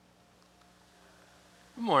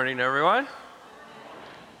Good morning, everyone.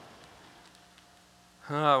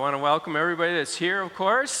 I want to welcome everybody that's here, of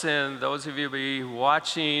course, and those of you who will be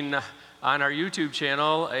watching on our YouTube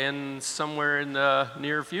channel and somewhere in the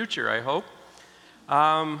near future, I hope.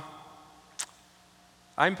 I'm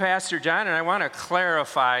Pastor John, and I want to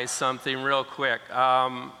clarify something real quick.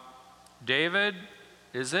 David,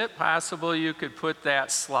 is it possible you could put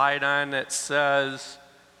that slide on that says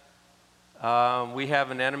we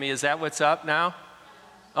have an enemy? Is that what's up now?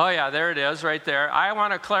 Oh yeah, there it is, right there. I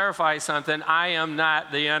want to clarify something. I am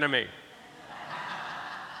not the enemy.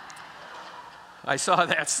 I saw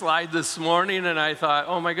that slide this morning and I thought,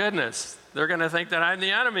 oh my goodness, they're going to think that I'm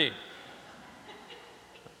the enemy.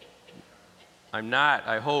 I'm not,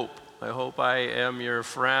 I hope. I hope I am your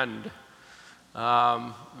friend.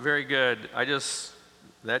 Very good.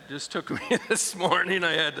 That just took me this morning.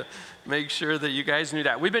 I had to make sure that you guys knew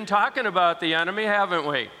that. We've been talking about the enemy, haven't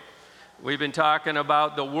we? We've been talking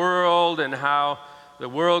about the world and how the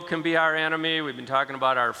world can be our enemy. We've been talking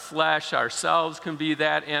about our flesh, ourselves can be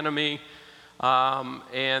that enemy.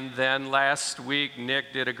 And then last week,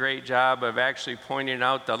 Nick did a great job of actually pointing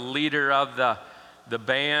out the leader of the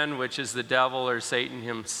band, which is the devil or Satan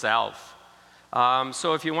himself.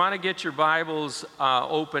 So if you want to get your Bibles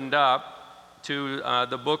opened up to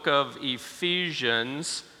the book of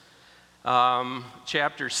Ephesians,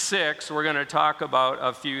 chapter 6, we're going to talk about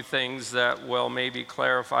a few things that will maybe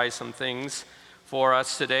clarify some things for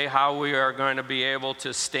us today, how we are going to be able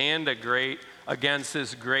to stand against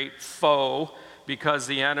this great foe, because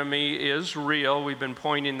the enemy is real. We've been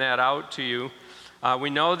pointing that out to you.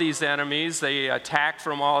 We know these enemies, they attack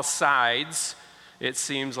from all sides. It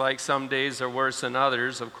seems like some days are worse than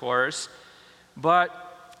others, of course. But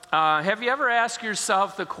have you ever asked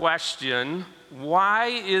yourself the question, why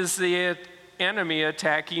is the enemy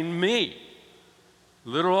attacking me?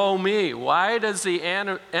 Little old me. Why does the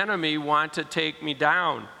enemy want to take me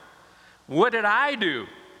down? What did I do?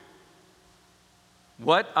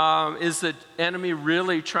 What is the enemy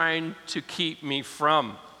really trying to keep me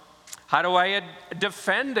from? How do I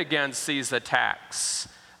defend against these attacks?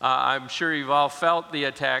 I'm sure you've all felt the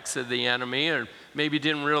attacks of the enemy, or maybe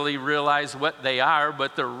didn't really realize what they are,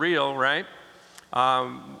 but they're real, right?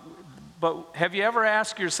 But have you ever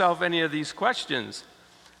asked yourself any of these questions?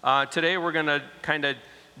 Today we're going to kind of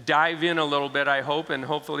dive in a little bit, I hope, and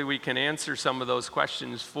hopefully we can answer some of those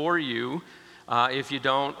questions for you if you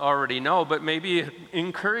don't already know, but maybe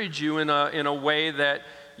encourage you in a way that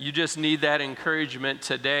you just need that encouragement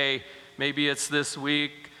today. Maybe it's this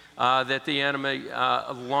week that the enemy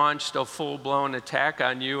launched a full-blown attack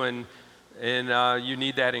on you and you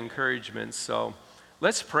need that encouragement. So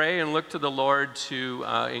let's pray and look to the Lord to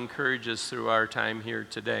encourage us through our time here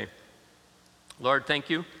today. Lord, thank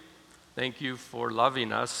you. Thank you for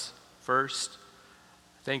loving us first.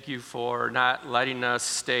 Thank you for not letting us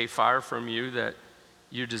stay far from you, that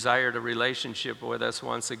you desired a relationship with us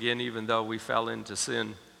once again, even though we fell into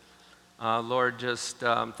sin. Lord, just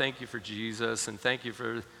thank you for Jesus, and thank you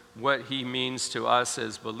for what he means to us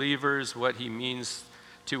as believers, what he means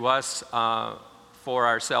to us for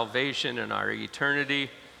our salvation and our eternity.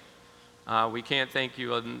 We can't thank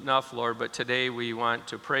you enough, Lord, but today we want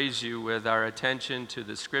to praise you with our attention to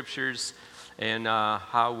the scriptures and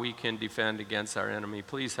how we can defend against our enemy.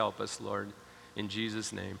 Please help us, Lord, in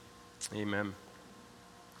Jesus' name. Amen.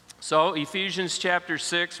 So Ephesians chapter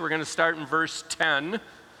 6, we're going to start in verse 10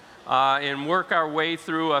 and work our way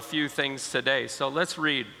through a few things today. So let's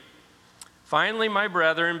read. Finally, my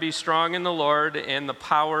brethren, be strong in the Lord and the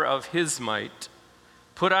power of his might.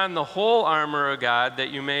 Put on the whole armor of God, that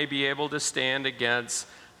you may be able to stand against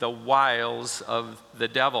the wiles of the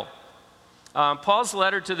devil. Paul's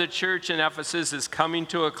letter to the church in Ephesus is coming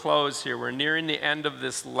to a close here. We're nearing the end of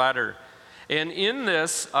this letter. And in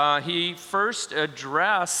this, he first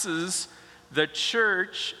addresses the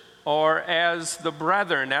church, or as the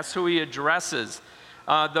brethren. That's who he addresses.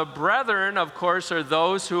 The brethren, of course, are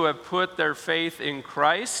those who have put their faith in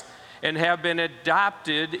Christ and have been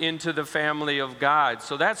adopted into the family of God.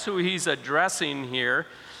 So that's who he's addressing here.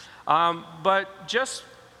 But just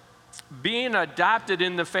being adopted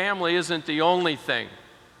in the family isn't the only thing.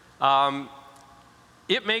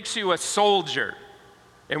 It makes you a soldier.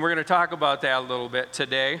 And we're going to talk about that a little bit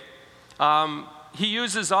today. He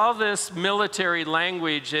uses all this military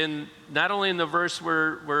language, not only in the verse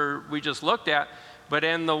where we just looked at, but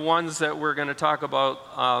in the ones that we're going to talk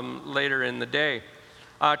about later in the day.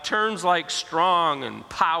 Terms like strong and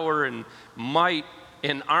power and might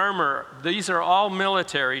and armor, these are all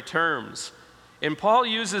military terms. And Paul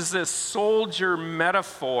uses this soldier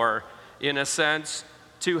metaphor, in a sense,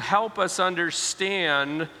 to help us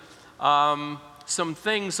understand some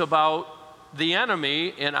things about the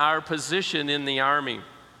enemy and our position in the army.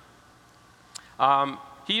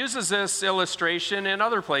 He uses this illustration in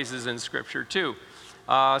other places in Scripture too.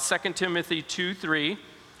 2 Timothy 2:3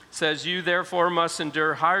 says, "You therefore must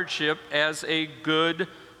endure hardship as a good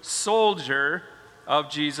soldier of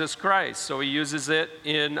Jesus Christ." So he uses it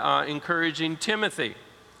in encouraging Timothy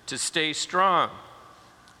to stay strong.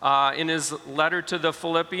 In his letter to the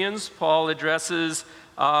Philippians, Paul addresses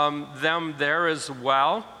them there as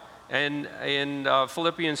well. And in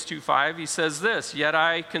Philippians 2:5, he says this, "Yet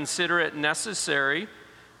I consider it necessary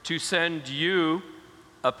to send you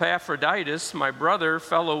Epaphroditus, my brother,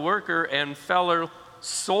 fellow worker, and fellow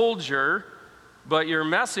soldier, but your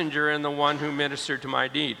messenger and the one who ministered to my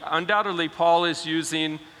need." Undoubtedly, Paul is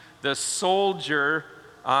using the soldier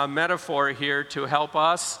metaphor here to help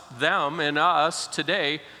us, them, and us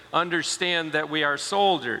today understand that we are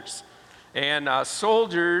soldiers. And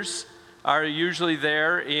soldiers are usually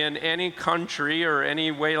there in any country or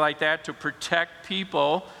any way like that to protect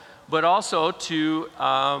people, but also to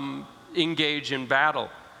engage in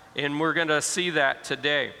battle. And we're going to see that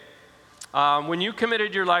today. When you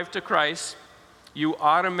committed your life to Christ, you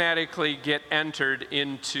automatically get entered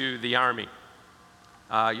into the army.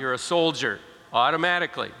 You're a soldier,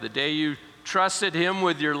 automatically. The day you trusted Him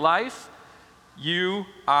with your life, you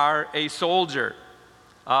are a soldier.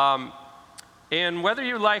 And whether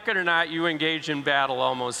you like it or not, you engage in battle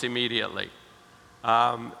almost immediately.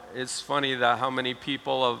 It's funny that how many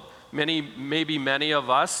people, maybe many of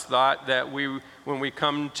us, thought that when we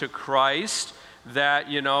come to Christ, that,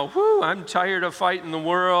 I'm tired of fighting the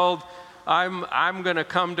world. I'm going to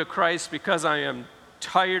come to Christ because I am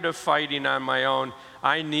tired of fighting on my own.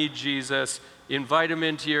 I need Jesus. Invite Him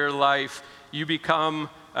into your life. You become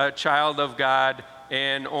a child of God,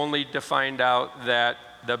 and only to find out that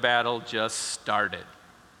the battle just started.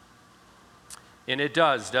 And it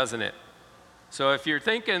does, doesn't it? So if you're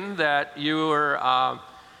thinking that you were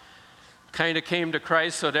kind of came to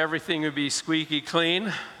Christ so that everything would be squeaky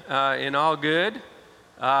clean and all good,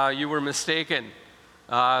 you were mistaken.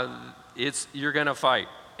 You're going to fight,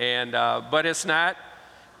 but it's not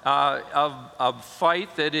a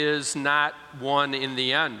fight that is not won in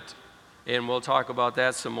the end, and we'll talk about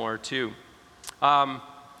that some more too.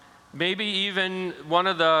 Maybe even one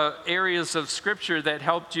of the areas of Scripture that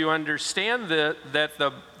helped you understand that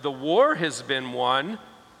the war has been won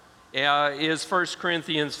is 1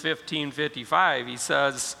 Corinthians 15:55. He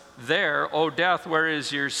says there, "O death, where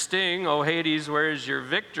is your sting? O Hades, where is your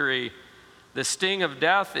victory? The sting of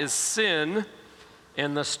death is sin,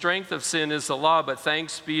 and the strength of sin is the law, but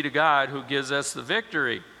thanks be to God who gives us the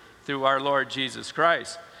victory through our Lord Jesus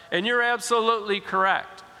Christ." And you're absolutely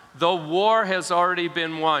correct. The war has already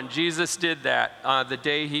been won. Jesus did that the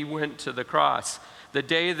day He went to the cross. The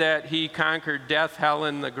day that He conquered death, hell,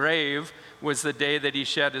 and the grave was the day that He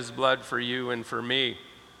shed His blood for you and for me.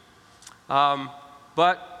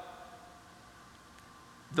 But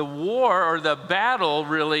the war, or the battle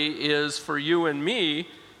really is for you and me,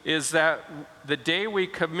 is that the day we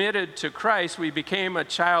committed to Christ, we became a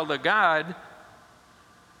child of God,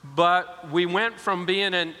 but we went from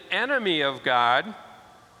being an enemy of God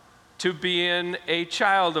to being a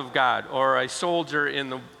child of God, or a soldier in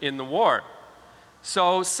the war.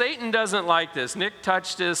 So Satan doesn't like this. Nick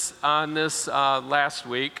touched this on this last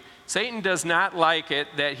week. Satan does not like it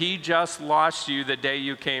that he just lost you the day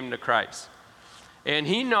you came to Christ. And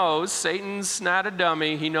he knows, Satan's not a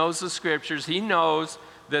dummy, he knows the Scriptures, he knows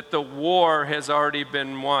that the war has already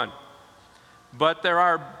been won. But there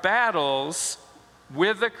are battles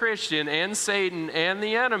with the Christian and Satan and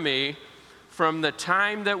the enemy from the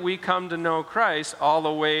time that we come to know Christ all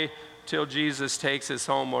the way till Jesus takes us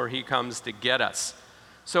home, or He comes to get us.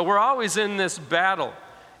 So we're always in this battle.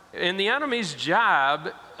 And the enemy's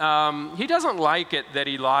job, he doesn't like it that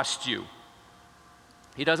he lost you.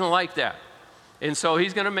 He doesn't like that. And so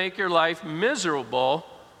he's going to make your life miserable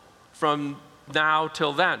from now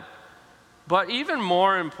till then. But even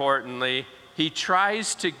more importantly, he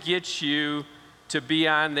tries to get you to be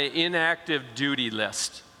on the inactive duty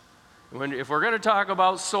list. If we're going to talk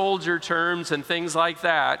about soldier terms and things like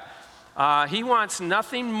that, he wants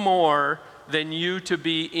nothing more than you to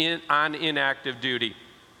be on inactive duty.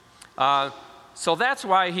 So that's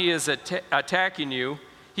why he is attacking you.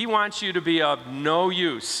 He wants you to be of no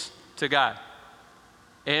use to God.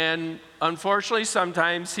 And unfortunately,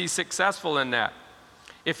 sometimes he's successful in that.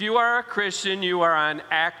 If you are a Christian, you are on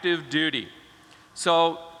active duty.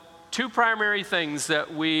 So two primary things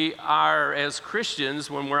that we are as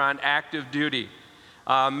Christians when we're on active duty.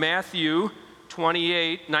 Matthew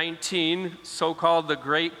 28:19, so-called the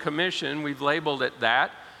Great Commission, we've labeled it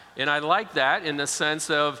that. And I like that in the sense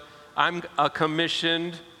of I'm a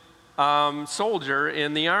commissioned soldier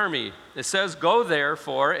in the army. It says, "Go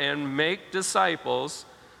therefore and make disciples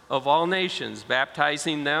of all nations,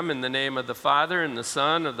 baptizing them in the name of the Father and the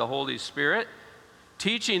Son and of the Holy Spirit,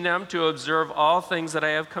 teaching them to observe all things that I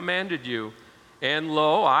have commanded you. And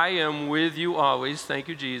lo, I am with you always," thank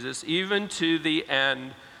you, Jesus, "even to the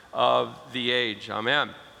end of the age."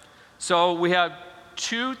 Amen. So we have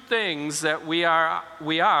two things that we are,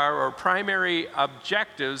 or primary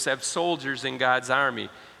objectives as soldiers in God's army.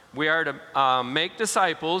 We are to make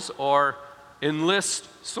disciples or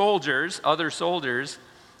enlist soldiers, other soldiers,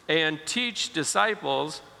 and teach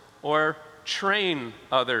disciples or train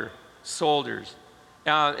other soldiers.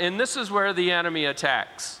 And this is where the enemy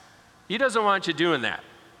attacks. He doesn't want you doing that.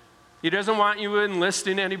 He doesn't want you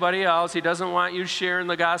enlisting anybody else. He doesn't want you sharing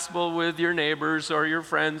the gospel with your neighbors or your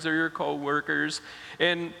friends or your co-workers.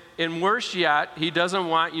 And worse yet, he doesn't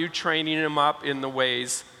want you training them up in the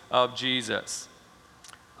ways of Jesus.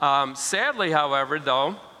 Sadly, however,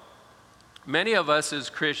 though, many of us as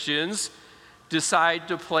Christians decide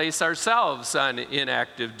to place ourselves on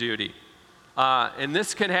inactive duty. And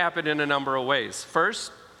this can happen in a number of ways.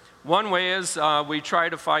 First, one way is we try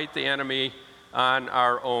to fight the enemy on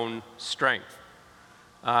our own strength.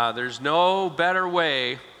 There's no better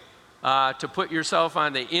way to put yourself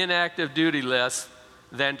on the inactive duty list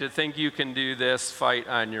than to think you can do this fight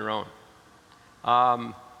on your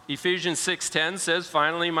own. Ephesians 6:10 says,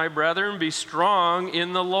 "Finally, my brethren, be strong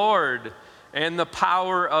in the Lord and the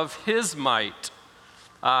power of his might."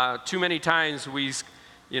 Too many times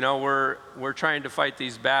we're trying to fight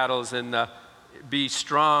these battles and be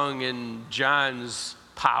strong in John's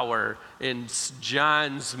power, in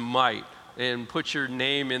John's might, and put your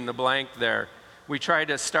name in the blank there. We try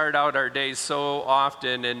to start out our days so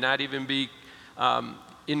often and not even be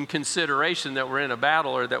in consideration that we're in a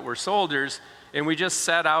battle or that we're soldiers, and we just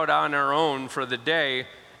set out on our own for the day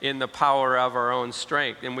in the power of our own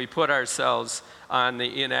strength, and we put ourselves on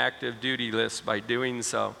the inactive duty list by doing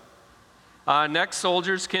so. Next,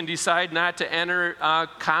 soldiers can decide not to enter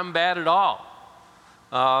combat at all.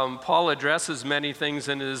 Paul addresses many things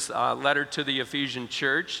in his letter to the Ephesian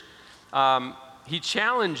church. He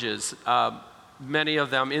challenges many of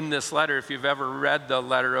them in this letter. If you've ever read the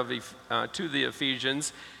letter to the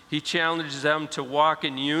Ephesians, he challenges them to walk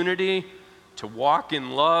in unity, to walk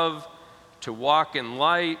in love, to walk in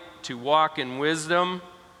light, to walk in wisdom.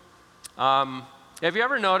 Have you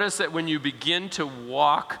ever noticed that when you begin to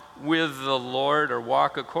walk with the Lord or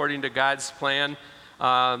walk according to God's plan,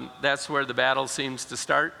 that's where the battle seems to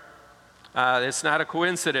start? It's not a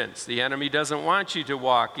coincidence. The enemy doesn't want you to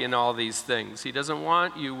walk in all these things. He doesn't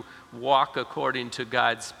want you walk according to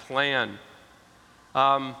God's plan.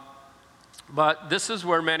 But this is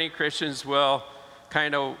where many Christians will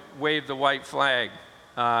kind of wave the white flag,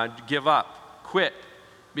 give up, quit,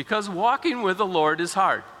 because walking with the Lord is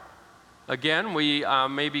hard. Again, we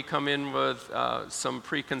maybe come in with some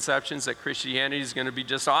preconceptions that Christianity is going to be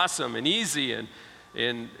just awesome and easy and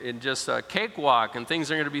just a cakewalk, and things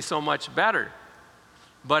are going to be so much better.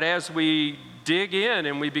 But as we dig in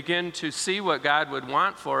and we begin to see what God would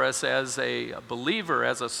want for us as a believer,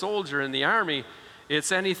 as a soldier in the army,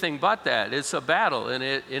 it's anything but that. It's a battle, and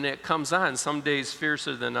it comes on, some days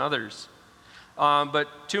fiercer than others.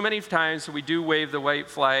 But too many times we do wave the white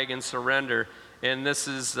flag and surrender, and this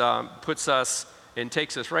puts us and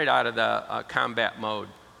takes us right out of the combat mode,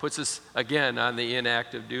 puts us again on the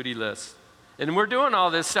inactive duty list. And we're doing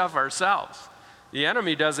all this stuff ourselves. The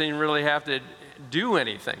enemy doesn't even really have to do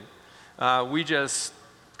anything. We just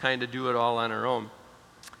kind of do it all on our own.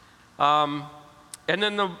 And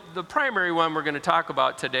then the primary one we're going to talk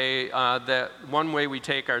about today, that one way we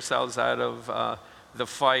take ourselves out of the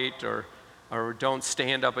fight or don't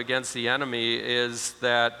stand up against the enemy, is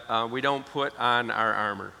that we don't put on our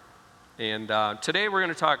armor. And today we're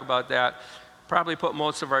going to talk about that. Probably put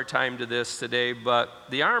most of our time to this today, but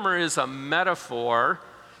the armor is a metaphor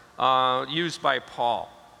used by Paul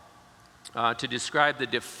to describe the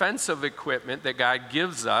defensive equipment that God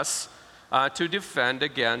gives us to defend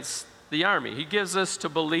against the army. He gives us to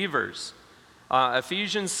believers.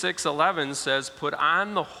 Ephesians 6:11 says, "Put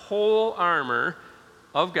on the whole armor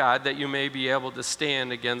of God that you may be able to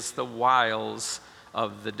stand against the wiles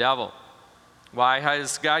of the devil." Why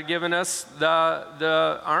has God given us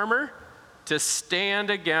the armor? To stand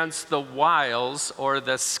against the wiles or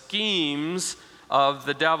the schemes of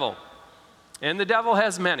the devil. And the devil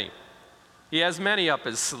has many. He has many up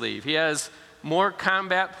his sleeve. He has more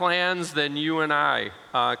combat plans than you and I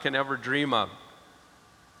can ever dream of.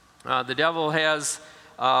 The devil has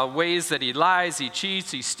ways that he lies, he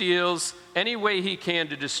cheats, he steals, any way he can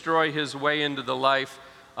to destroy his way into the life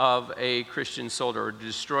of a Christian soldier, or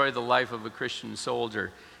destroy the life of a Christian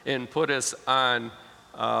soldier, and put us on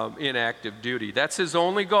inactive duty. That's his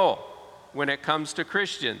only goal when it comes to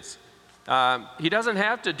Christians. He doesn't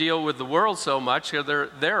have to deal with the world so much because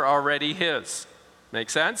they're already his. Make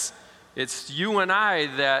sense? It's you and I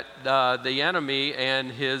that the enemy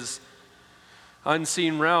and his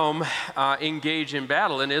unseen realm engage in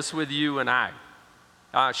battle, and it's with you and I.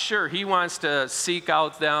 Sure, he wants to seek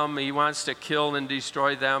out them, he wants to kill and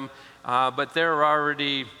destroy them, but they're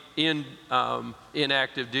already in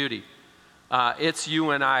active duty. It's you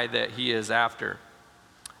and I that he is after.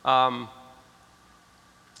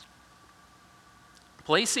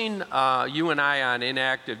 Placing you and I on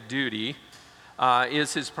inactive duty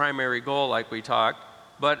is his primary goal, like we talked.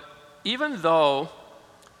 But even though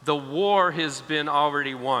the war has been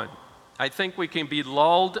already won, I think we can be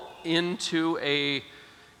lulled into a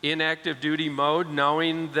inactive duty mode,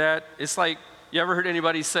 knowing that it's like, you ever heard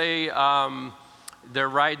anybody say they're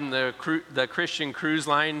riding the Christian cruise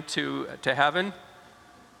line to heaven?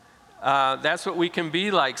 That's what we can be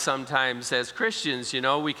like sometimes as Christians.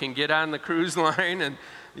 We can get on the cruise line and,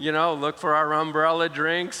 look for our umbrella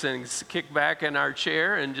drinks and kick back in our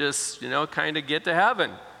chair and just, kind of get to heaven.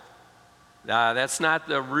 That's not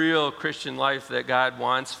the real Christian life that God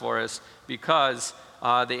wants for us, because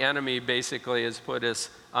the enemy basically has put us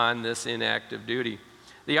on this inactive duty.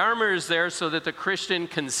 The armor is there so that the Christian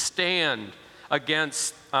can stand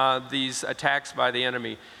against these attacks by the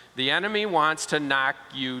enemy. The enemy wants to knock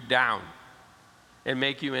you down and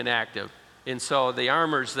make you inactive. And so the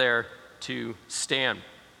armor's there to stand.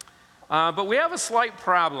 But we have a slight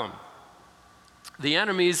problem. The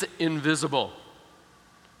enemy's invisible.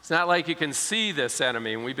 It's not like you can see this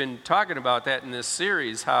enemy. And we've been talking about that in this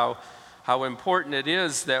series, how important it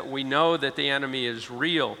is that we know that the enemy is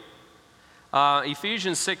real.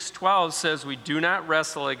 Ephesians 6:12 says, we do not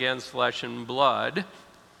wrestle against flesh and blood,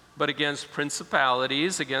 but against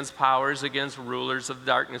principalities, against powers, against rulers of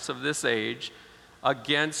darkness of this age,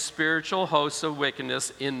 against spiritual hosts of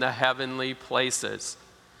wickedness in the heavenly places.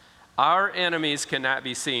 Our enemies cannot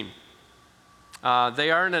be seen.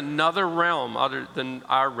 They are in another realm other than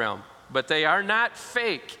our realm, but they are not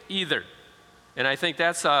fake either. And I think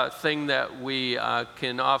that's a thing that we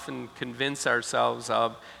can often convince ourselves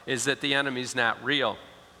of, is that the enemy's not real.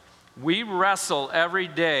 We wrestle every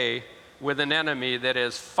day with an enemy that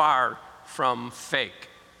is far from fake.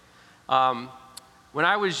 When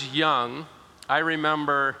I was young, I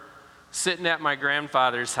remember sitting at my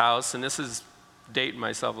grandfather's house, and this is dating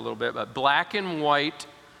myself a little bit, but black and white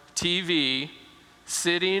TV,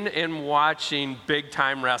 sitting and watching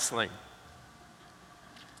big-time wrestling.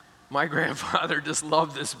 My grandfather just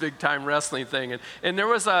loved this big-time wrestling thing. And there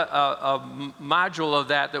was a module of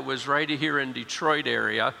that was right here in Detroit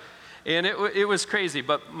area. And it was crazy.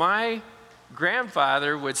 But my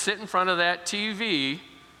grandfather would sit in front of that TV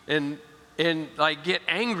and like get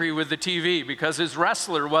angry with the TV because his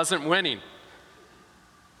wrestler wasn't winning.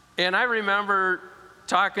 And I remember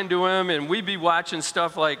talking to him, and we'd be watching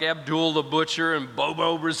stuff like Abdul the Butcher and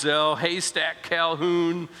Bobo Brazil, Haystack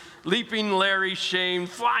Calhoun, Leaping Larry Shane,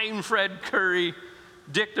 Flying Fred Curry,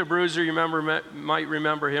 Dick the Bruiser, you might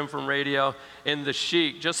remember him from radio, and The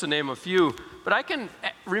Sheik, just to name a few. But I can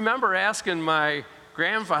remember asking my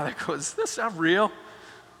grandfather, is this stuff real?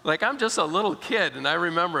 Like, I'm just a little kid, and I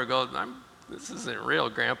remember going, this isn't real,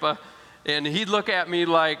 Grandpa. And he'd look at me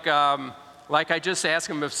like I just asked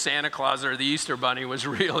him if Santa Claus or the Easter Bunny was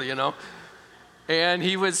real, And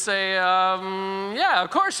he would say, yeah,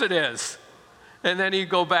 of course it is. And then he'd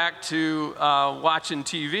go back to watching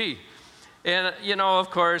TV. And, of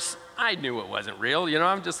course, I knew it wasn't real.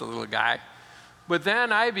 I'm just a little guy. But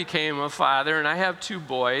then I became a father, and I have 2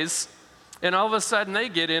 boys. And all of a sudden, they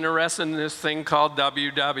get interested in this thing called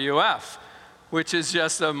WWF, which is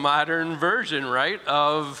just a modern version, right,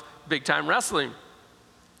 of big-time wrestling.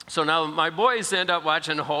 So now my boys end up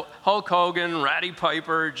watching Hulk Hogan, Roddy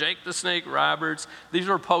Piper, Jake the Snake Roberts. These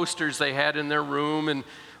were posters they had in their room, and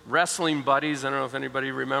Wrestling Buddies. I don't know if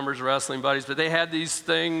anybody remembers Wrestling Buddies, but they had these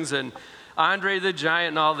things, and Andre the Giant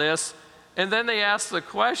and all this. And then they asked the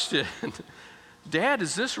question, Dad,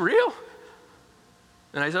 is this real?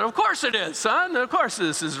 And I said, of course it is, son. Of course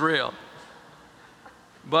this is real.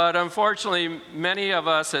 But unfortunately, many of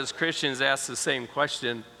us as Christians ask the same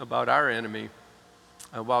question about our enemy,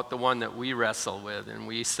 about the one that we wrestle with, and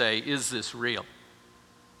we say, is this real?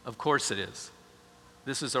 Of course it is.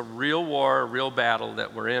 This is a real war, a real battle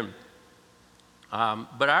that we're in.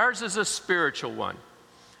 But ours is a spiritual one.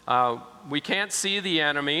 We can't see the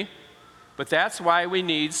enemy, But that's why we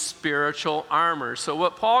need spiritual armor. So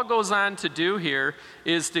what Paul goes on to do here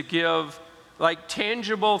is to give like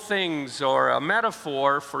tangible things or a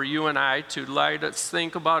metaphor for you and I to let us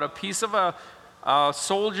think about a piece of a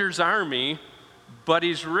soldier's army, but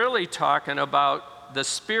he's really talking about the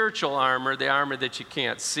spiritual armor, the armor that you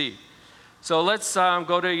can't see. So let's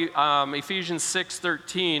go to Ephesians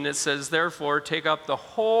 6:13. It says, therefore, take up the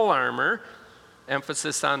whole armor,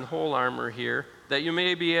 emphasis on whole armor here, that you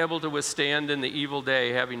may be able to withstand in the evil day,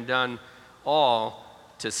 having done all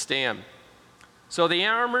to stand. So the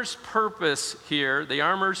armor's purpose here, is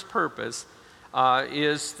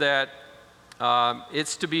that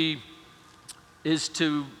is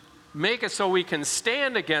to make it so we can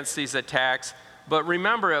stand against these attacks, but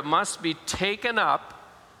remember, it must be taken up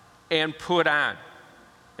and put on.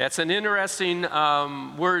 That's an interesting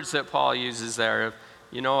words that Paul uses there.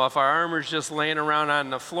 If our armor's just laying around on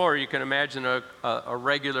the floor, you can imagine a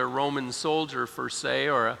regular Roman soldier, per se,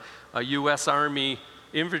 or a U.S. Army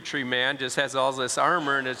infantryman just has all this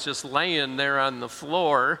armor and it's just laying there on the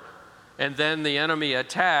floor, and then the enemy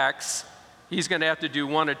attacks. He's going to have to do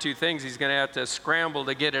one of two things. He's going to have to scramble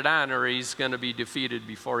to get it on, or he's going to be defeated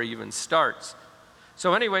before he even starts.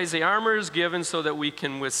 So anyways, the armor is given so that we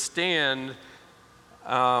can withstand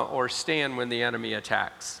or stand when the enemy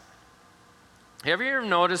attacks. Have you ever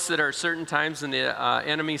noticed that there are certain times when the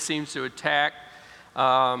enemy seems to attack,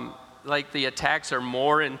 like the attacks are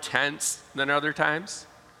more intense than other times?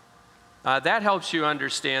 That helps you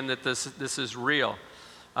understand that this is real.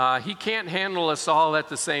 He can't handle us all at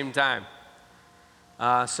the same time.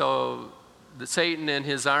 So Satan and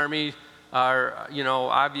his army are,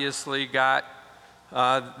 obviously got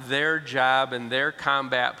their job and their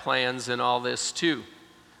combat plans and all this too.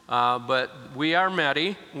 But we are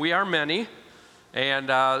many, and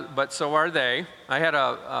but so are they. I had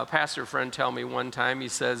a pastor friend tell me one time, he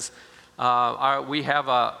says, we have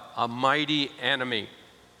a mighty enemy.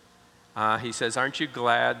 He says, aren't you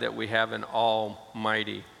glad that we have an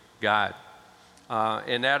almighty God?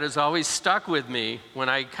 And that has always stuck with me when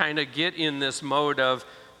I kind of get in this mode of,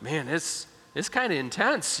 man, it's kind of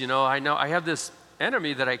intense. I know I have this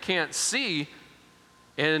enemy that I can't see,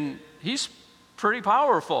 and he's pretty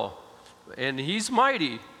powerful, and he's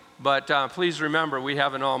mighty. But please remember, we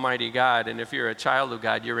have an almighty God, and if you're a child of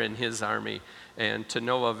God, you're in his army, and to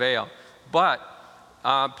no avail. But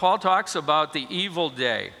Paul talks about the evil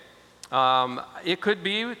day.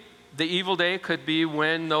 The evil day could be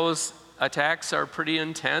when those attacks are pretty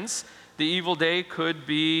intense. The evil day could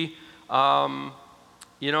be,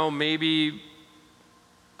 maybe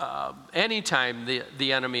anytime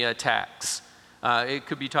the enemy attacks. It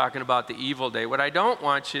could be talking about the evil day. What I don't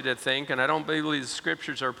want you to think, and I don't believe the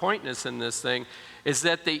scriptures are pointing us in this thing, is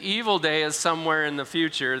that the evil day is somewhere in the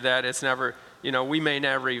future that it's never, we may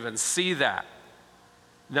never even see that.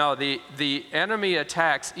 No, the enemy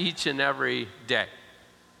attacks each and every day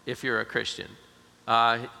if you're a Christian.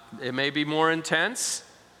 It may be more intense,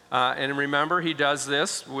 and remember, he does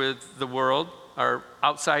this with the world, our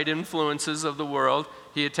outside influences of the world.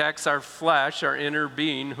 He attacks our flesh, our inner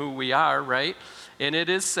being, who we are, right? And it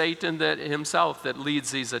is Satan himself that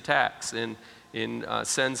leads these attacks and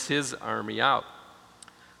sends his army out.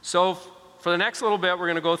 So for the next little bit, we're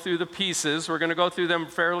going to go through the pieces. We're going to go through them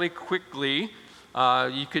fairly quickly.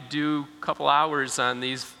 You could do a couple hours on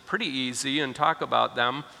these pretty easy and talk about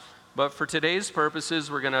them. But for today's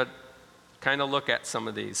purposes, we're going to kind of look at some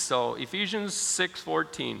of these. So Ephesians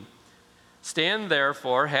 6:14. Stand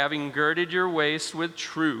therefore, having girded your waist with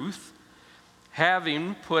truth,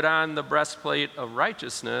 having put on the breastplate of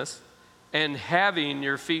righteousness, and having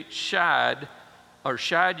your feet shod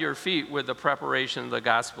your feet with the preparation of the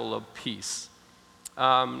gospel of peace.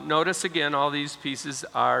 Notice again, all these pieces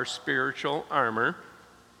are spiritual armor.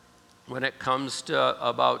 When it comes to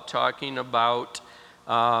about talking about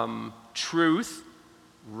truth,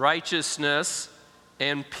 righteousness,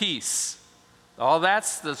 and peace. All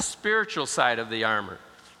that's the spiritual side of the armor.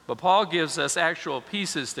 But Paul gives us actual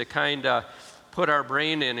pieces to kind of put our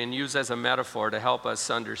brain in and use as a metaphor to help us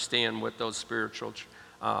understand what those spiritual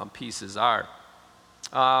pieces are.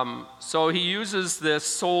 So he uses this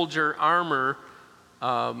soldier armor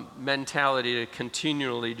mentality to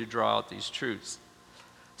continually to draw out these truths.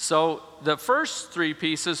 So the first three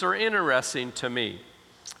pieces are interesting to me.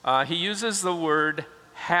 He uses the word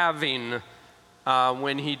having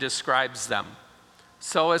when he describes them.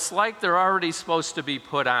 So it's like they're already supposed to be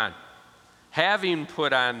put on. Having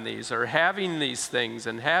put on these, or having these things,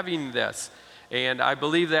 and having this. And I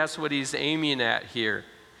believe that's what he's aiming at here.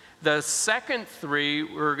 The second three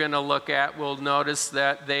we're going to look at, we'll notice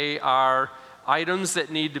that they are items that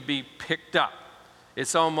need to be picked up.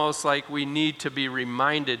 It's almost like we need to be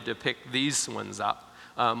reminded to pick these ones up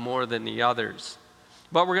more than the others.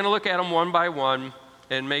 But we're going to look at them one by one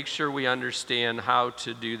and make sure we understand how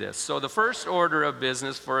to do this. So the first order of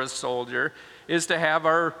business for a soldier is to have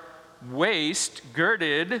our waist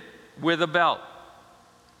girded with a belt.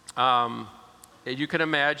 You can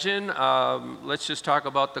imagine, let's just talk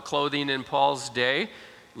about the clothing in Paul's day,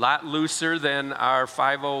 a lot looser than our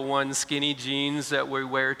 501 skinny jeans that we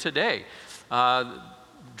wear today.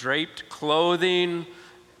 Draped clothing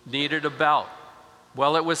needed a belt.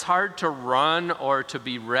 Well, it was hard to run or to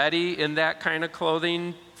be ready in that kind of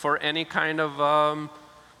clothing for any kind of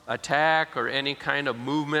attack or any kind of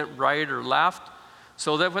movement right or left.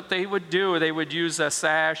 So that what they would do, they would use a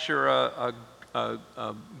sash or a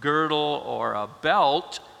girdle or a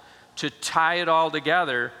belt to tie it all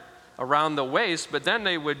together around the waist, but then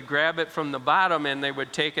they would grab it from the bottom and they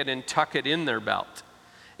would take it and tuck it in their belt.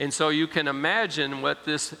 And so you can imagine what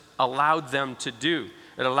this allowed them to do.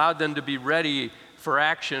 It allowed them to be ready for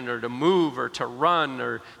action or to move or to run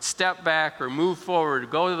or step back or move forward,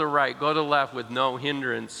 go to the right, go to the left with no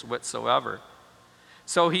hindrance whatsoever.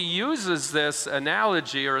 So he uses this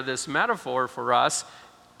analogy or this metaphor for us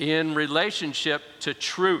in relationship to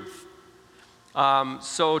truth.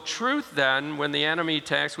 So truth then, when the enemy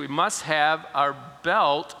attacks, we must have our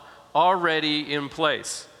belt already in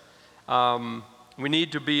place. We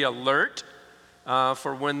need to be alert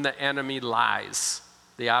for when the enemy lies.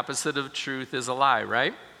 The opposite of truth is a lie,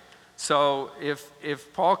 right? So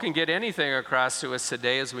if Paul can get anything across to us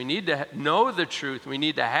today is we need to know the truth. We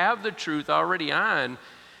need to have the truth already on,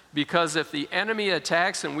 because if the enemy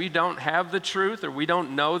attacks and we don't have the truth or we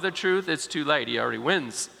don't know the truth, it's too late. He already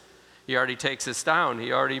wins. He already takes us down.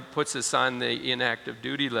 He already puts us on the inactive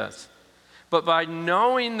duty list. But by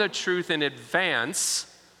knowing the truth in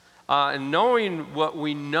advance and knowing what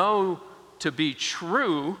we know to be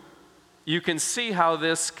true, you can see how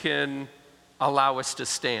this can allow us to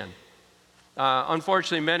stand.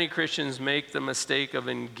 Unfortunately, many Christians make the mistake of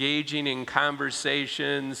engaging in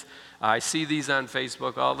conversations. I see these on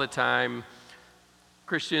Facebook all the time.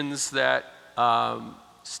 Christians that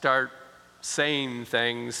start saying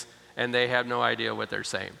things and they have no idea what they're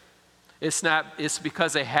saying. It's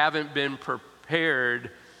because they haven't been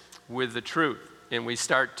prepared with the truth. And we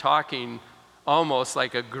start talking almost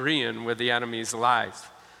like agreeing with the enemy's lies.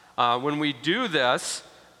 When we do this,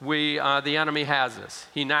 the enemy has us.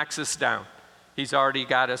 He knocks us down. He's already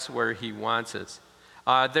got us where he wants us.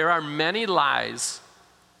 There are many lies,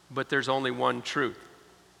 but there's only one truth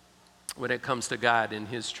when it comes to God and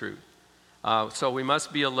his truth. So we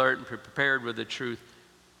must be alert and prepared with the truth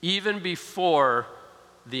even before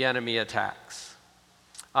the enemy attacks.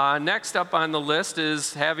 Next up on the list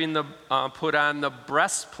is having put on the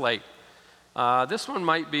breastplate. This one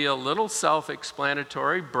might be a little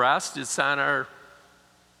self-explanatory. Breast is on our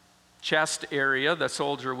chest area. The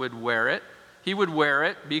soldier would wear it. He would wear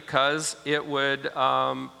it because it would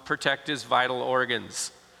protect his vital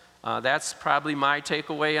organs. That's probably my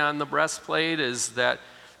takeaway on the breastplate, is that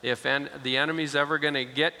if the enemy's ever going to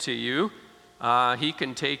get to you, he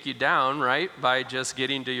can take you down, right, by just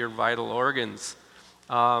getting to your vital organs.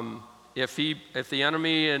 If the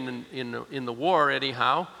enemy in the war,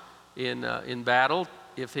 anyhow, in battle,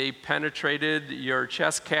 if he penetrated your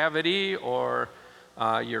chest cavity or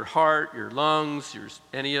your heart, your lungs,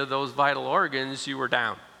 any of those vital organs, you were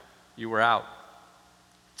down. You were out.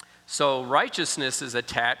 So righteousness is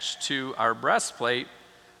attached to our breastplate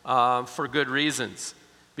for good reasons,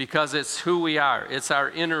 because it's who we are. It's our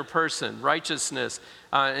inner person, righteousness.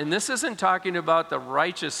 And this isn't talking about the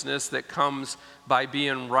righteousness that comes by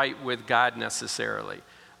being right with God necessarily.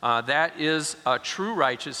 That is a true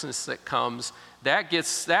righteousness that comes.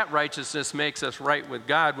 That righteousness makes us right with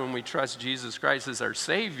God when we trust Jesus Christ as our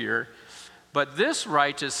Savior. But this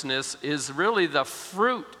righteousness is really the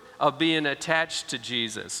fruit of being attached to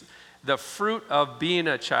Jesus, the fruit of being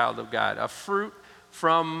a child of God, a fruit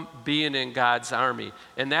from being in God's army.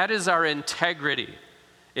 And that is our integrity.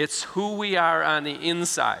 It's who we are on the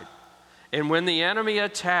inside. And when the enemy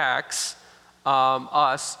attacks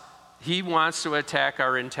us, he wants to attack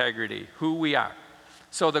our integrity, who we are.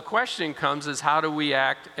 So the question comes is, how do we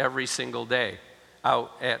act every single day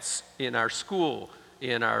out in our school,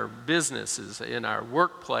 in our businesses, in our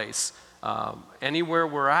workplace, anywhere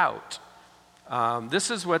we're out? This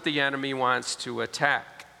is what the enemy wants to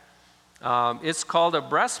attack. It's called a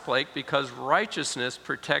breastplate because righteousness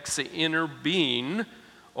protects the inner being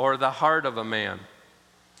or the heart of a man.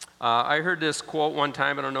 I heard this quote one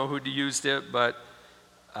time. I don't know who used it, but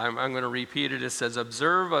I'm going to repeat it. It says,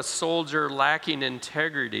 "Observe a soldier lacking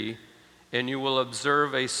integrity, and you will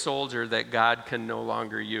observe a soldier that God can no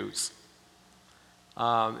longer use.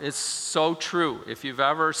 It's so true. If you've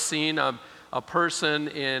ever seen a person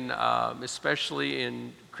especially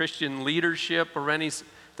in Christian leadership or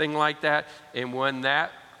anything like that, and when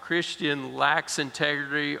that Christian lacks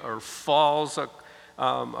integrity or falls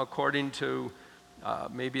according to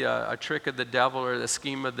maybe a trick of the devil or the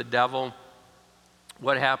scheme of the devil,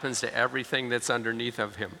 what happens to everything that's underneath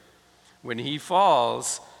of him? When he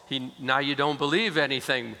falls, now you don't believe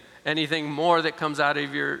anything more that comes out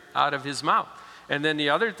of his mouth. And then the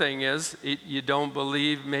other thing is, you don't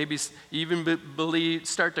believe, maybe even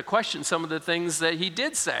start to question some of the things that he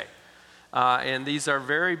did say. And these are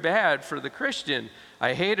very bad for the Christian.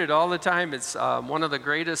 I hate it all the time. It's one of the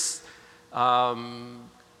greatest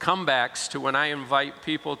comebacks to when I invite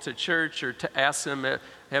people to church or to ask them,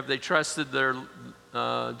 have they trusted their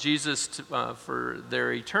Jesus for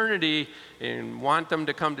their eternity and want them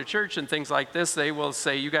to come to church and things like this. They will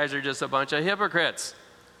say, you guys are just a bunch of hypocrites.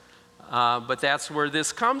 But that's where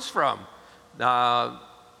this comes from.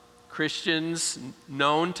 Christians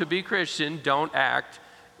known to be Christian don't act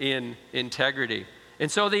in integrity. And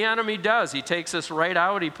so the enemy does. He takes us right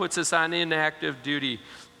out. He puts us on inactive duty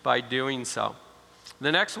by doing so.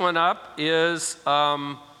 The next one up is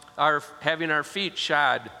having our feet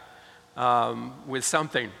shod with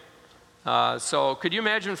something. So could you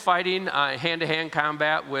imagine fighting hand-to-hand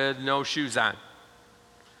combat with no shoes on?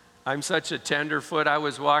 I'm such a tenderfoot. I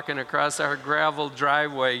was walking across our gravel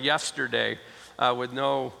driveway yesterday with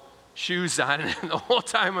no shoes on, and the whole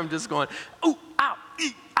time I'm just going, ooh, ow,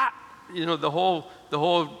 ee, ah, the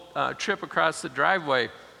whole trip across the driveway.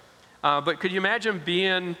 But could you imagine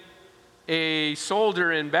being a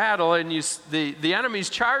soldier in battle and the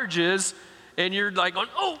enemy's charges, and you're like going,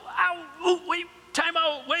 oh, ow, oh, wait, time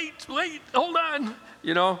out, wait, hold on.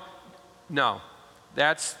 No,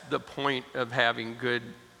 that's the point of having good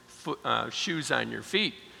shoes on your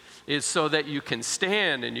feet, is so that you can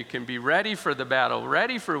stand and you can be ready for the battle,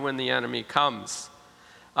 ready for when the enemy comes.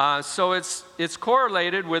 So it's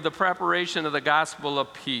correlated with the preparation of the gospel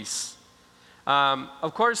of peace.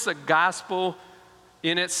 Of course, the gospel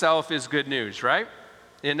in itself is good news, right?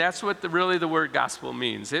 And that's what really the word gospel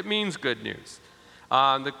means. It means good news.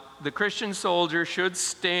 The Christian soldier should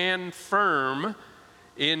stand firm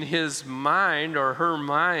in his mind or her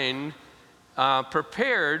mind,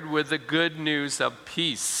 prepared with the good news of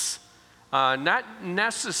peace. Not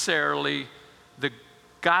necessarily the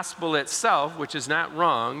gospel itself, which is not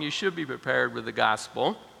wrong. You should be prepared with the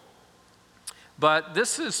gospel. But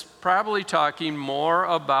this is probably talking more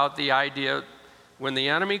about the idea when the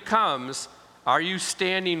enemy comes, are you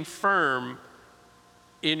standing firm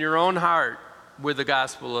in your own heart with the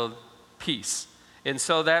gospel of peace? And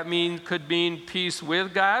so that could mean peace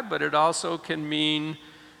with God, but it also can mean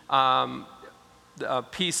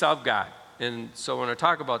peace of God. And so I want to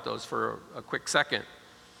talk about those for a quick second.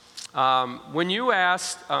 When you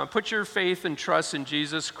put your faith and trust in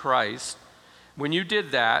Jesus Christ, when you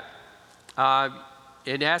did that,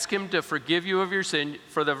 and ask him to forgive you of your sin,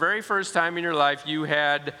 for the very first time in your life, you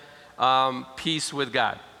had peace with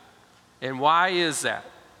God. And why is that?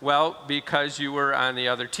 Well, because you were on the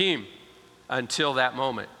other team until that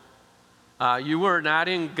moment. You were not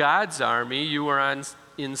in God's army, you were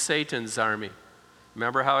in Satan's army.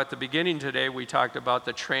 Remember how at the beginning today we talked about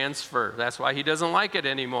the transfer. That's why he doesn't like it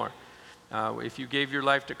anymore. If you gave your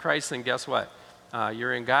life to Christ, then guess what?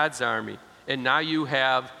 You're in God's army. And now you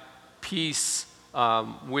have peace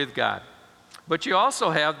with God. But you also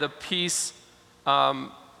have the peace,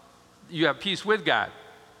 you have peace with God.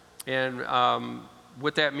 And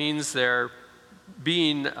what that means there,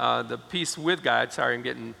 being the peace with God, sorry, I'm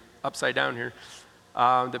getting upside down here.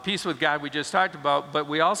 The peace with God we just talked about, but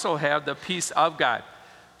we also have the peace of God.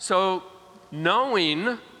 So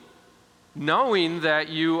knowing that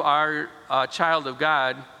you are a child of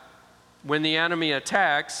God, when the enemy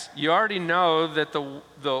attacks, you already know that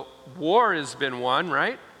the war has been won,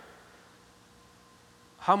 right?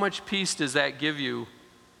 How much peace does that give you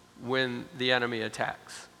when the enemy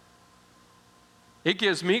attacks? It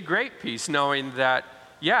gives me great peace knowing that,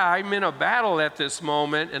 yeah, I'm in a battle at this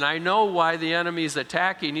moment, and I know why the enemy's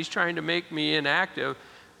attacking. He's trying to make me inactive,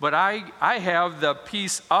 but I have the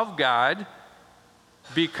peace of God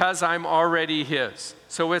because I'm already his.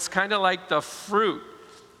 So it's kind of like the fruit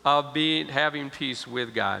of having peace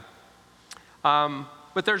with God.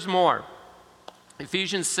 But there's more.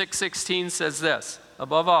 Ephesians 6:16 says this,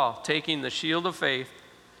 above all, taking the shield of faith,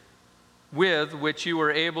 with which you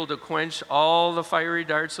were able to quench all the fiery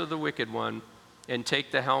darts of the wicked one, and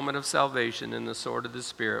take the helmet of salvation and the sword of the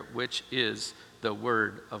Spirit, which is the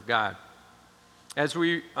Word of God. As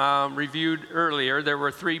we reviewed earlier, there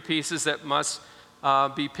were 3 pieces that must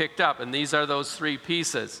be picked up, and these are those 3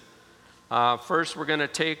 pieces. First, we're going to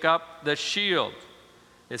take up the shield.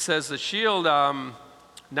 It says the shield,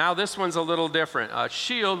 now this one's a little different. A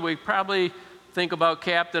shield, we probably think about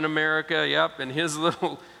Captain America, yep, and his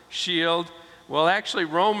little shield. Well, actually,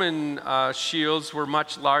 Roman shields were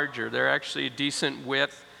much larger. They're actually a decent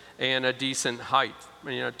width and a decent height.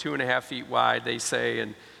 2.5 feet wide, they say,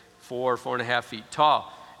 and 4.5 feet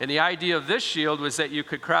tall. And the idea of this shield was that you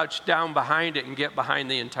could crouch down behind it and get behind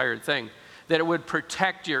the entire thing, that it would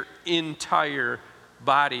protect your entire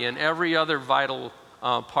body and every other vital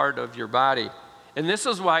part of your body. And this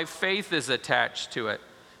is why faith is attached to it,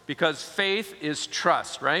 because faith is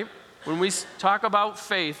trust, right? When we talk about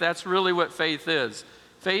faith, that's really what faith is.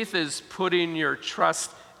 Faith is putting your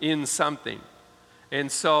trust in something.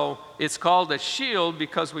 And so it's called a shield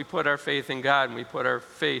because we put our faith in God and we put our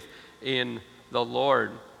faith in the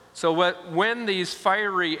Lord. So when these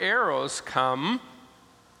fiery arrows come,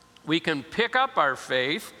 we can pick up our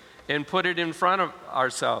faith and put it in front of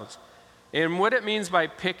ourselves. And what it means by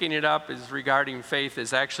picking it up is regarding faith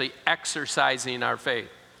is actually exercising our faith.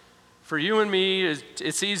 For you and me,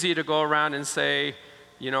 it's easy to go around and say,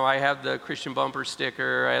 I have the Christian bumper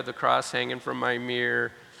sticker, I have the cross hanging from my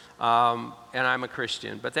mirror, and I'm a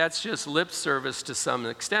Christian. But that's just lip service to some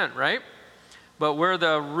extent, right? But where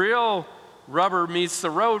the real rubber meets the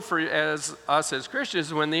road for us as Christians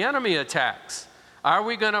is when the enemy attacks. Are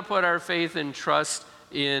we going to put our faith and trust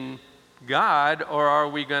in God, or are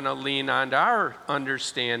we going to lean on our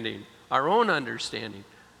understanding, our own understanding?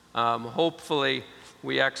 Hopefully,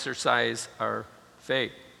 we exercise our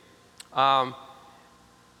faith.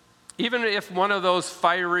 Even if one of those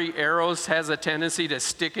fiery arrows has a tendency to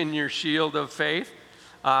stick in your shield of faith,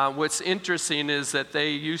 what's interesting is that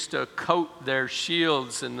they used to coat their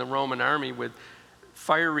shields in the Roman army with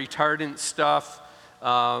fire retardant stuff,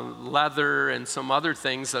 leather, and some other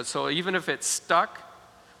things. So even if it stuck,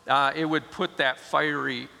 it would put that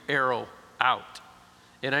fiery arrow out.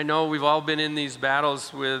 And I know we've all been in these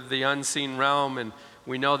battles with the unseen realm, and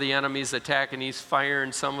we know the enemy's attacking. He's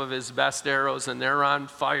firing some of his best arrows, and they're on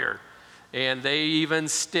fire. And they even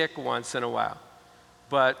stick once in a while.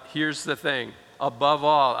 But here's the thing. Above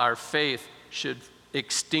all, our faith should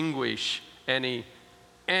extinguish any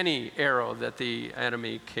arrow that the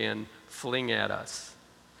enemy can fling at us.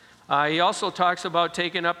 He also talks about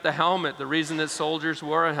taking up the helmet. The reason that soldiers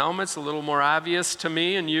wore a helmet's a little more obvious to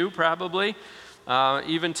me and you probably.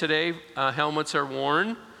 Even today, helmets are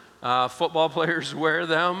worn. Football players wear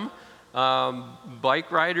them.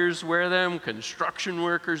 Bike riders wear them. Construction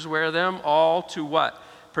workers wear them. All to what?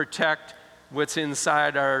 Protect what's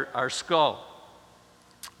inside our skull.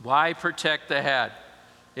 Why protect the head?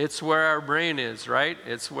 It's where our brain is, right?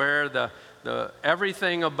 It's where the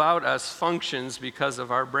everything about us functions because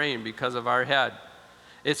of our brain, because of our head.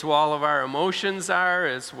 It's where all of our emotions are.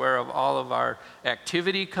 It's where all of our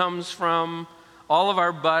activity comes from. All of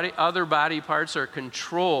our other body parts are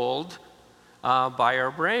controlled by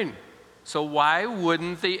our brain. So why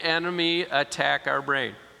wouldn't the enemy attack our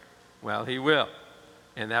brain? Well, he will.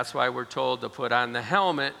 And that's why we're told to put on the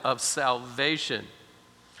helmet of salvation.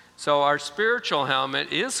 So our spiritual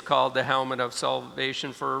helmet is called the helmet of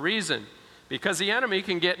salvation for a reason. Because the enemy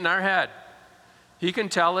can get in our head. He can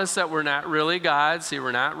tell us that we're not really God's.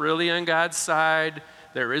 We're not really on God's side.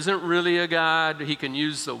 There isn't really a God. He can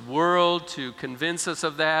use the world to convince us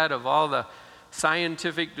of that, of all the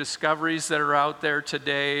scientific discoveries that are out there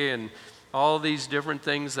today and all these different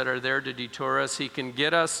things that are there to deter us. He can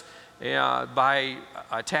get us by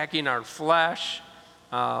attacking our flesh,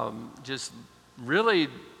 just really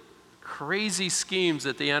crazy schemes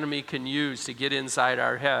that the enemy can use to get inside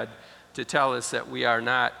our head to tell us that we are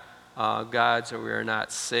not God's or we are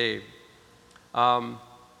not saved.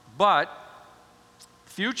 But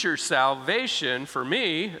future salvation for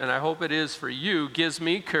me, and I hope it is for you, gives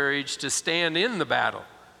me courage to stand in the battle.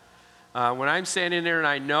 When I'm standing there and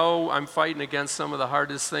I know I'm fighting against some of the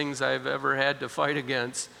hardest things I've ever had to fight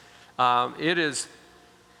against, it is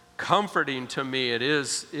comforting to me. It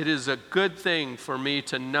is a good thing for me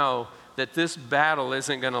to know that this battle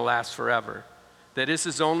isn't going to last forever, that this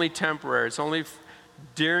is only temporary. It's only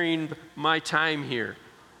during my time here,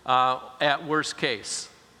 at worst case,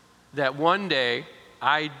 that one day,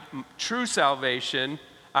 true salvation,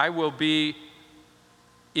 I will be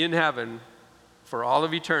in heaven for all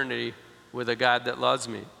of eternity with a God that loves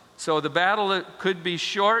me. So the battle could be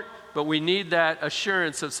short, but we need that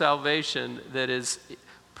assurance of salvation that is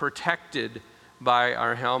protected by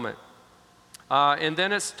our helmet. And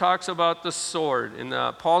then it talks about the sword. In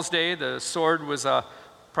Paul's day, the sword was a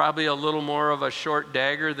probably a little more of a short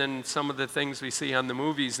dagger than some of the things we see on the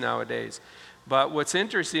movies nowadays. But what's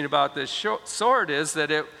interesting about this sword is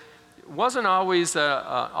that it wasn't always an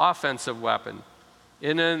offensive weapon.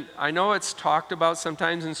 I know it's talked about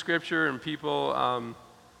sometimes in Scripture, and people,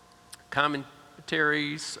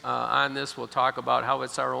 commentaries on this will talk about how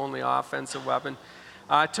it's our only offensive weapon.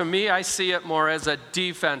 To me, I see it more as a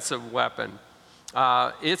defensive weapon.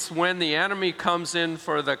 It's when the enemy comes in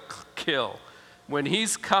for the kill. When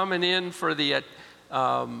he's coming in for the,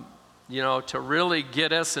 to really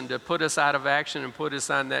get us and to put us out of action and put us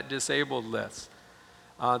on that disabled list.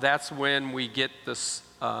 That's when we get this,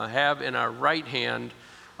 have in our right hand,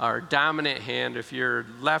 our dominant hand. If you're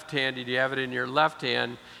left-handed, you have it in your left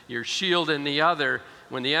hand, your shield in the other.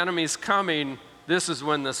 When the enemy's coming, this is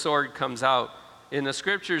when the sword comes out. And the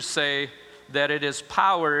scriptures say that it is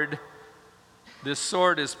powered, this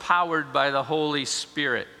sword is powered by the Holy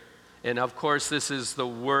Spirit. And of course, this is the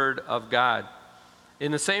Word of God.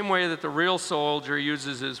 In the same way that the real soldier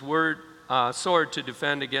uses his sword to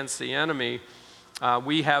defend against the enemy,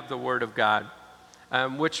 we have the Word of God.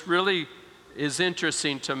 Which really is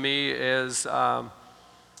interesting to me is the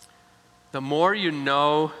more you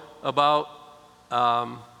know about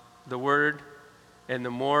the Word, and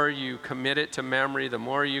the more you commit it to memory, the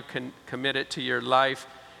more you can commit it to your life,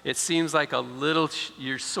 it seems like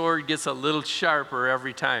your sword gets a little sharper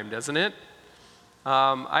every time, doesn't it?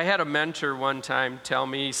 I had a mentor one time tell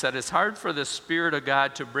me, he said, it's hard for the Spirit of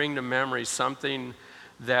God to bring to memory something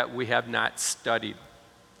that we have not studied.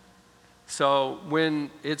 So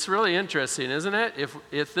it's really interesting, isn't it?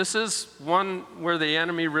 If this is one where the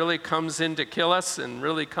enemy really comes in to kill us and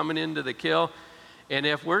really coming into the kill, and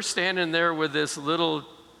if we're standing there with this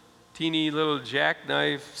teeny little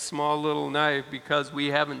jackknife, small little knife, because we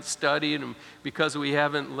haven't studied and because we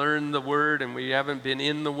haven't learned the Word and we haven't been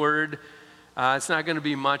in the Word, it's not going to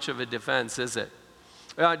be much of a defense, is it?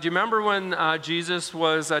 Do you remember when Jesus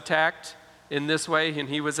was attacked in this way and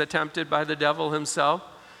he was tempted by the devil himself?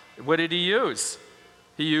 What did he use?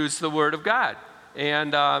 He used the Word of God.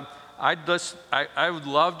 And I would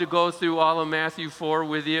love to go through all of Matthew 4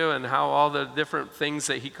 with you and how all the different things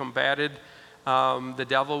that he combated the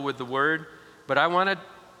devil with the Word. But I want to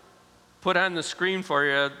put on the screen for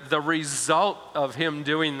you the result of him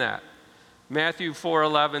doing that. Matthew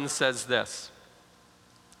 4:11 says this,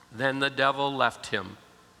 "Then the devil left him."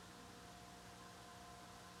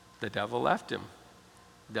 The devil left him.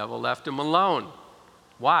 The devil left him alone.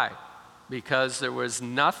 Why? Because there was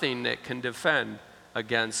nothing that can defend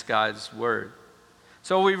against God's Word.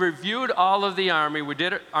 So we reviewed all of the armor. We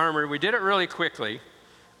did it really quickly.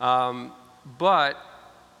 But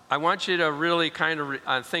I want you to really kind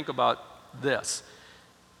of think about this.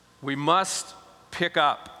 We must pick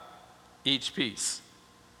up each piece.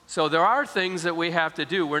 So there are things that we have to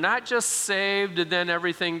do. We're not just saved and then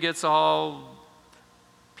everything gets all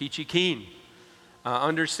peachy keen.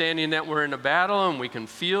 Understanding that we're in a battle and we can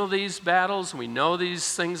feel these battles. We know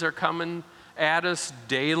these things are coming at us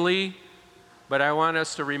daily. But I want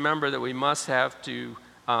us to remember that we must have to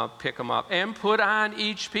pick them up and put on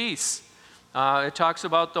each piece. It talks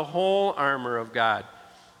about the whole armor of God.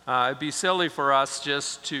 It'd be silly for us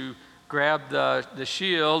just to grab the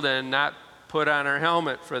shield and not put on our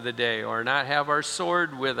helmet for the day, or not have our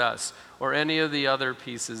sword with us, or any of the other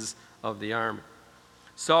pieces of the armor.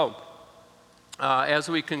 So, as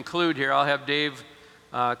we conclude here, I'll have Dave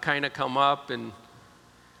kind of come up and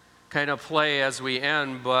kind of play as we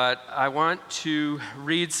end, but I want to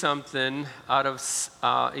read something out of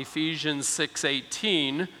Ephesians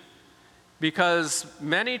 6:18, because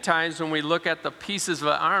many times when we look at the pieces of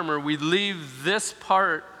armor, we leave this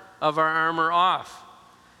part of our armor off.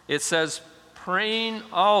 It says, "Praying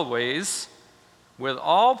always with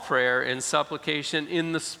all prayer and supplication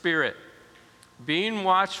in the Spirit, being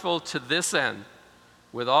watchful to this end,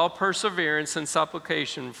 with all perseverance and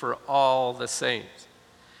supplication for all the saints."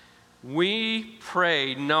 We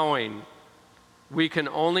pray knowing we can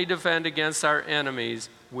only defend against our enemies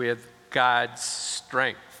with God's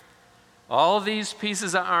strength. All of these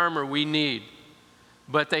pieces of armor we need,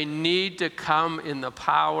 but they need to come in the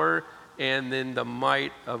power and in the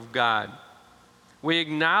might of God. We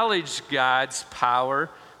acknowledge God's power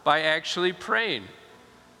by actually praying.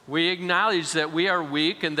 We acknowledge that we are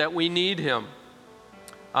weak and that we need Him.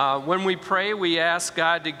 When we pray, we ask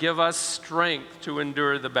God to give us strength to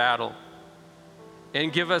endure the battle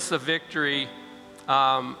and give us the victory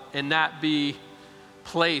and not be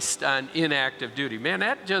placed on inactive duty. Man,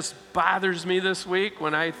 that just bothers me this week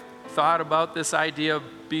when I thought about this idea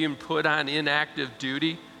of being put on inactive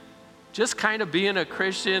duty. Just kind of being a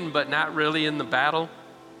Christian but not really in the battle.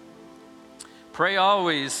 Pray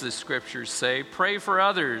always, the scriptures say. Pray for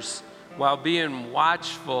others while being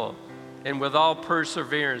watchful and with all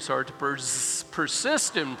perseverance, or to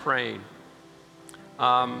persist in praying.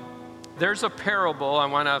 There's a parable I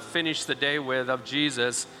want to finish the day with of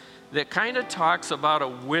Jesus that kind of talks about a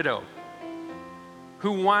widow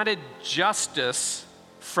who wanted justice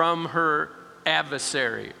from her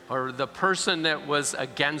adversary, or the person that was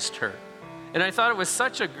against her. And I thought it was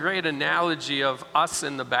such a great analogy of us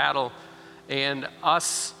in the battle and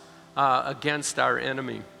us against our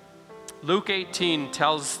enemy. Luke 18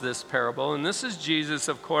 tells this parable, and this is Jesus,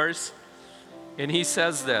 of course, and he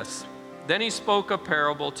says this: "Then he spoke a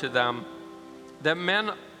parable to them that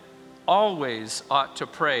men always ought to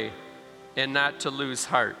pray and not to lose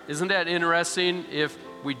heart." Isn't that interesting? If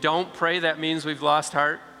we don't pray, that means we've lost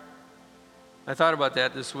heart. I thought about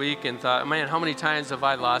that this week and thought, man, how many times have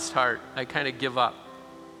I lost heart? I kind of give up.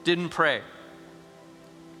 Didn't pray.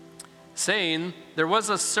 Saying, there was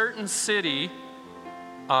a certain city,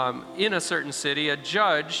 in a certain city, a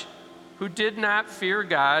judge who did not fear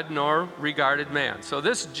God nor regarded man. So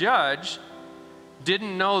this judge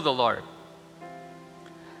didn't know the Lord.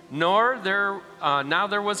 Now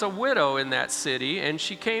there was a widow in that city, and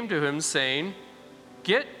she came to him saying,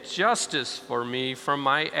 "Get justice for me from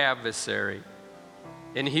my adversary."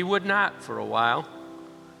 And he would not for a while.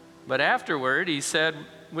 But afterward he said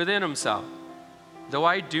within himself, "Though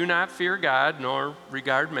I do not fear God nor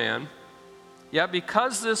regard man, yet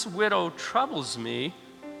because this widow troubles me,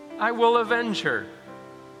 I will avenge her,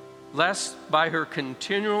 lest by her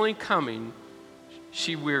continually coming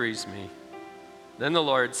she wearies me." Then the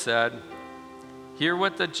Lord said, hear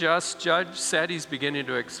what the just judge said. He's beginning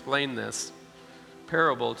to explain this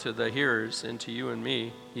parable to the hearers and to you and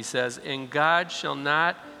me. He says, shall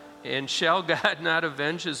God not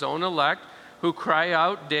avenge his own elect who cry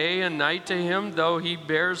out day and night to him, though he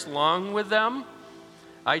bears long with them?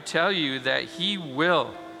 I tell you that he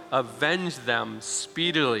will avenge them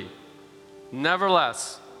speedily.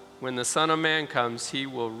 Nevertheless, when the Son of Man comes,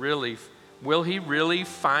 will he really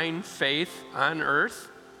find faith on earth?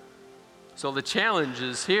 So the challenge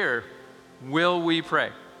is here, will we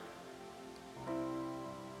pray?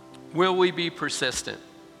 Will we be persistent?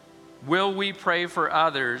 Will we pray for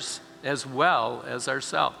others as well as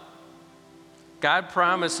ourselves? God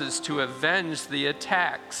promises to avenge the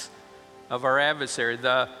attacks of our adversary.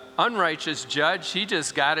 The unrighteous judge, he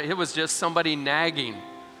just got it. It was just somebody nagging.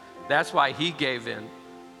 That's why he gave in.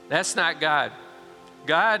 That's not God.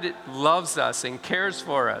 God loves us and cares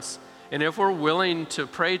for us. And if we're willing to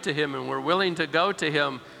pray to him and we're willing to go to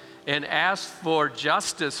him and ask for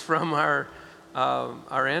justice from our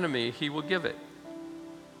enemy, he will give it.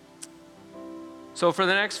 So for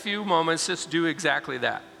the next few moments, just do exactly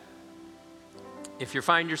that. If you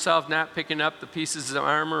find yourself not picking up the pieces of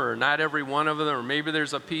armor, or not every one of them, or maybe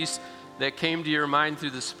there's a piece that came to your mind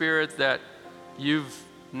through the Spirit that you've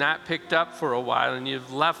not picked up for a while and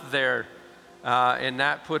you've left there and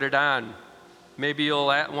not put it on, maybe you'll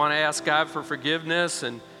want to ask God for forgiveness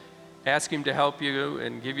and ask him to help you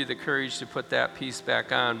and give you the courage to put that piece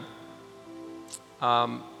back on.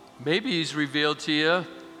 Maybe he's revealed to you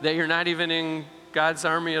that you're not even in God's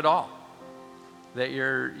army at all, that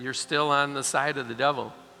you're still on the side of the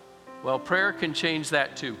devil. Well, prayer can change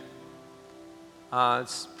that too.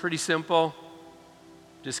 It's pretty simple.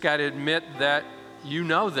 Just got to admit that you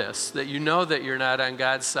know this, that you know that you're not on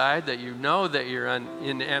God's side, that you know that you're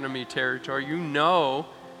in enemy territory. You know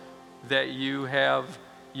that you have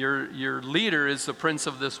your leader is the prince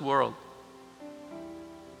of this world.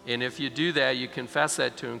 And if you do that, you confess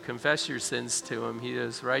that to him, confess your sins to him. He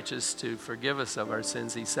is righteous to forgive us of our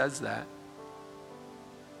sins. He says that.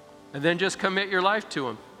 And then just commit your life to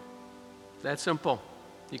him. That simple.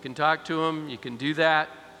 You can talk to him. You can do that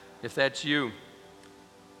if that's you.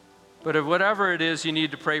 But if whatever it is you need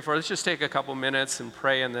to pray for, let's just take a couple minutes and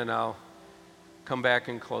pray, and then I'll come back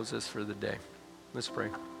and close this for the day. Let's pray.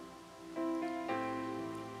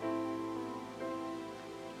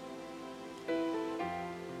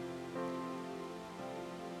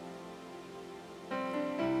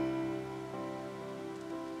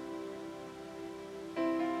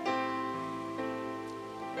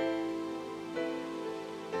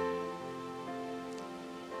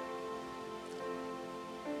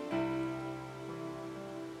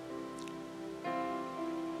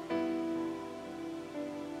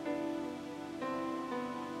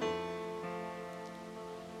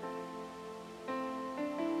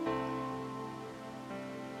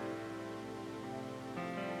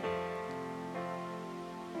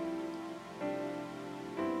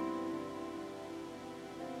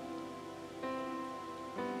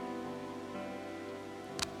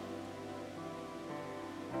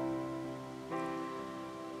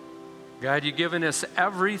 God, you've given us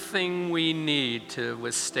everything we need to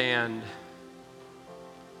withstand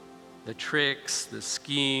the tricks, the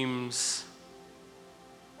schemes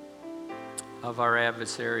of our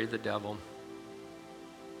adversary, the devil.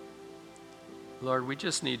 Lord, we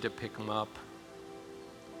just need to pick them up.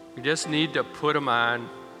 We just need to put them on.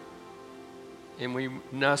 And we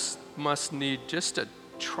must need just to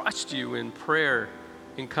trust you in prayer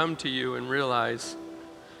and come to you and realize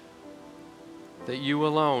that you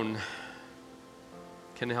alone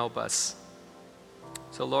can help us.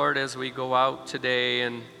 So Lord, as we go out today,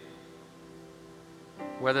 and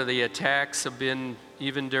whether the attacks have been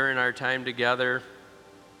even during our time together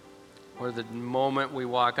or the moment we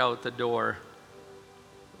walk out the door,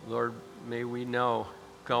 Lord, may we know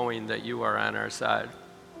going that you are on our side,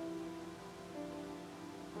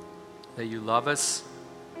 that you love us,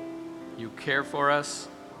 you care for us,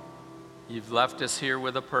 you've left us here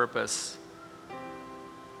with a purpose.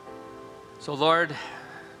 So Lord,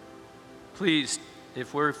 please,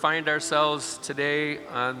 if we find ourselves today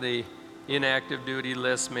on the inactive duty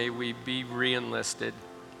list, may we be re-enlisted.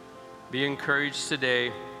 Be encouraged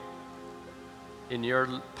today in your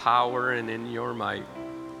power and in your might.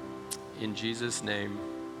 In Jesus' name,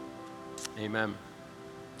 amen.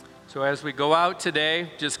 So as we go out today,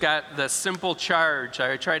 just got the simple charge.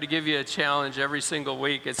 I try to give you a challenge every single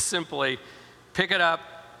week. It's simply pick it up,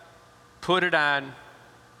 put it on,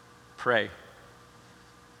 pray.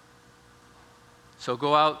 So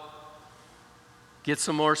go out, get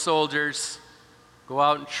some more soldiers, go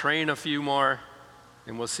out and train a few more,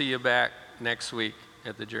 and we'll see you back next week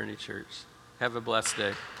at the Journey Church. Have a blessed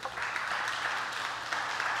day.